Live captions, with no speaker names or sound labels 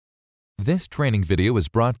This training video is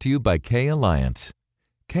brought to you by K Alliance.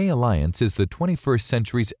 K Alliance is the 21st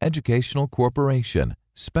century's educational corporation,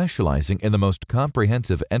 specializing in the most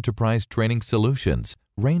comprehensive enterprise training solutions,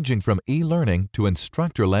 ranging from e-learning to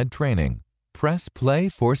instructor-led training. Press play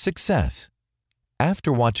for success.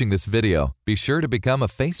 After watching this video, be sure to become a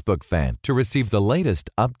Facebook fan to receive the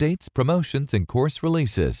latest updates, promotions, and course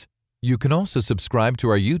releases. You can also subscribe to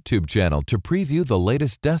our YouTube channel to preview the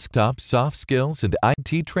latest desktop, soft skills, and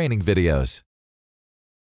IT training videos.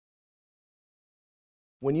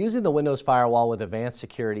 When using the Windows Firewall with Advanced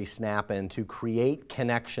Security Snap-in to create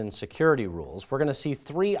connection security rules, we're going to see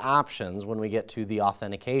three options when we get to the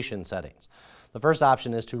authentication settings. The first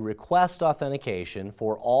option is to request authentication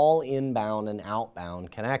for all inbound and outbound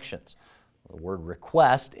connections. The word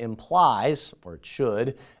request implies, or it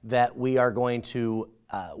should, that we are going to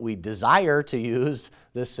we desire to use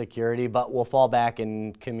this security, but we'll fall back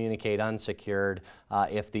and communicate unsecured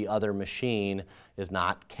if the other machine is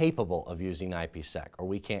not capable of using IPsec, or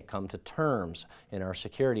we can't come to terms in our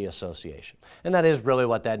security association. And that is really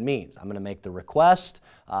what that means. I'm going to make the request.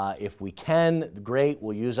 If we can, great,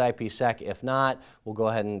 we'll use IPsec. If not, we'll go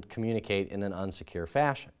ahead and communicate in an unsecure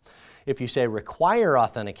fashion. If you say require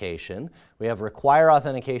authentication, we have require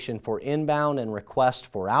authentication for inbound and request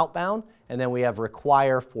for outbound, and then we have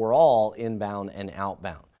require for all inbound and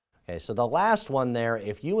outbound. Okay, so the last one there,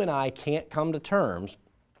 if you and I can't come to terms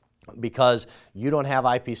because you don't have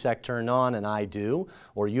IPsec turned on and I do,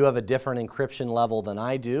 or you have a different encryption level than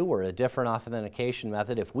I do, or a different authentication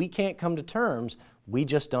method, if we can't come to terms, we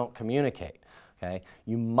just don't communicate. Okay?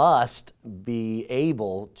 You must be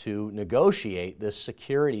able to negotiate this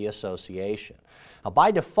security association. Now, by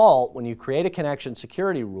default, when you create a connection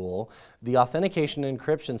security rule, the authentication and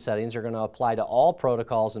encryption settings are going to apply to all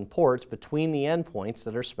protocols and ports between the endpoints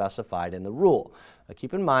that are specified in the rule. Now,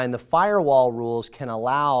 keep in mind, the firewall rules can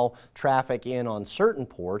allow traffic in on certain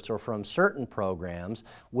ports or from certain programs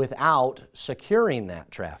without securing that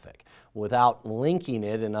traffic, without linking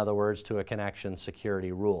it, in other words, to a connection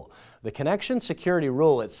security rule. The connection security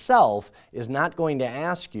rule itself is not going to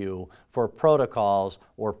ask you for protocols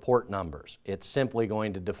or port numbers. It's simply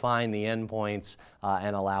going to define the endpoints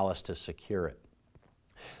and allow us to secure it.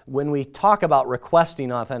 When we talk about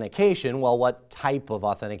requesting authentication, well, what type of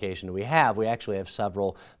authentication do we have? We actually have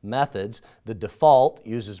several methods. The default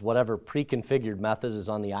uses whatever pre-configured methods is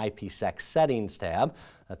on the IPsec settings tab.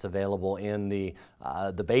 That's available in the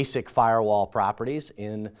basic firewall properties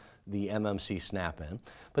in the MMC Snap-in.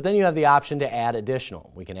 But then you have the option to add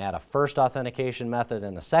additional. We can add a first authentication method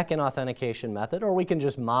and a second authentication method, or we can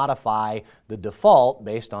just modify the default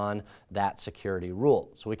based on that security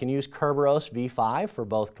rule. So we can use Kerberos v5 for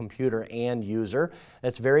both computer and user.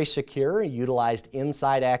 It's very secure, utilized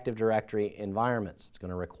inside Active Directory environments. It's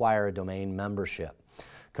going to require a domain membership.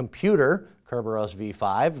 Computer, Kerberos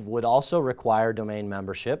v5, would also require domain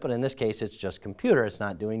membership, but in this case it's just computer. It's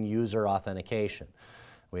not doing user authentication.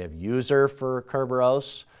 We have user for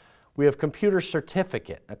Kerberos. We have computer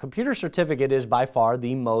certificate. A computer certificate is by far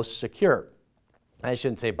the most secure. I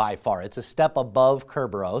shouldn't say by far. It's a step above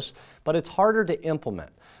Kerberos, but it's harder to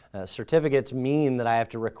implement. Certificates mean that I have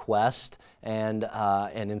to request and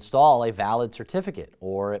install a valid certificate,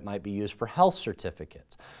 or it might be used for health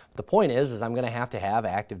certificates. The point is I'm going to have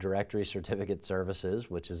Active Directory Certificate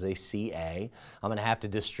Services, which is a CA. I'm going to have to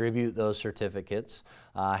distribute those certificates,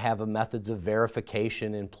 have methods of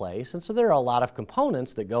verification in place, and so there are a lot of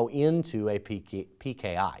components that go into a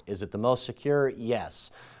PKI. Is it the most secure?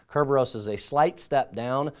 Yes. Kerberos is a slight step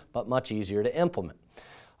down, but much easier to implement.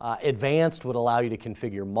 Advanced would allow you to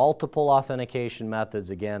configure multiple authentication methods,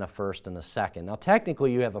 again, a first and a second. Now,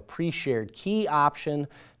 technically, you have a pre-shared key option.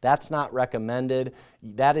 That's not recommended.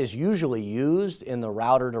 That is usually used in the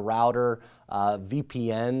router-to-router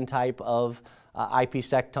VPN type of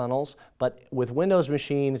IPsec tunnels, but with Windows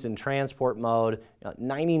machines in transport mode,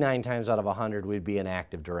 99 times out of 100 would be an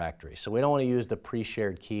Active Directory. So we don't want to use the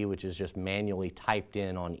pre-shared key, which is just manually typed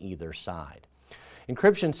in on either side.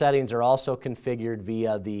 Encryption settings are also configured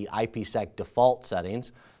via the IPsec default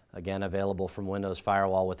settings, again available from Windows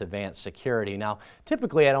Firewall with Advanced Security. Now,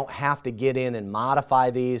 typically I don't have to get in and modify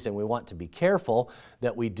these, and we want to be careful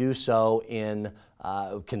that we do so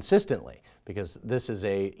consistently, because this is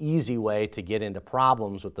an easy way to get into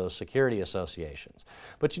problems with those security associations.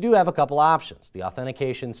 But you do have a couple options. The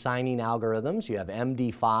authentication signing algorithms, you have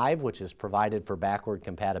MD5, which is provided for backward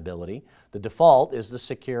compatibility. The default is the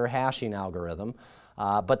secure hashing algorithm,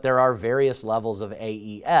 but there are various levels of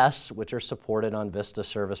AES, which are supported on Vista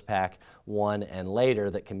Service Pack 1 and later,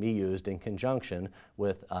 that can be used in conjunction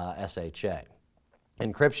with SHA.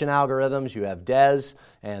 Encryption algorithms, you have DES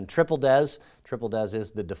and triple DES. Triple DES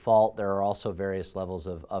is the default. There are also various levels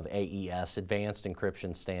of AES, Advanced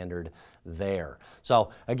Encryption Standard, there.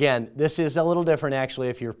 So again, this is a little different actually.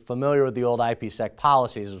 If you're familiar with the old IPsec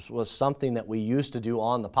policies, it was something that we used to do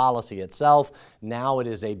on the policy itself. Now it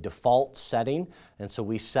is a default setting, and so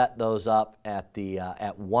we set those up at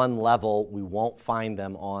one level. We won't find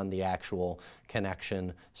them on the actual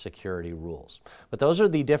connection security rules. But those are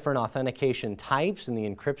the different authentication types and the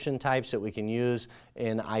encryption types that we can use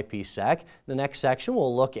in IPsec. The next section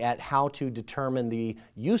we'll look at how to determine the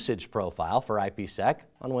usage profile for IPsec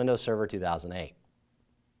on Windows Server 2008.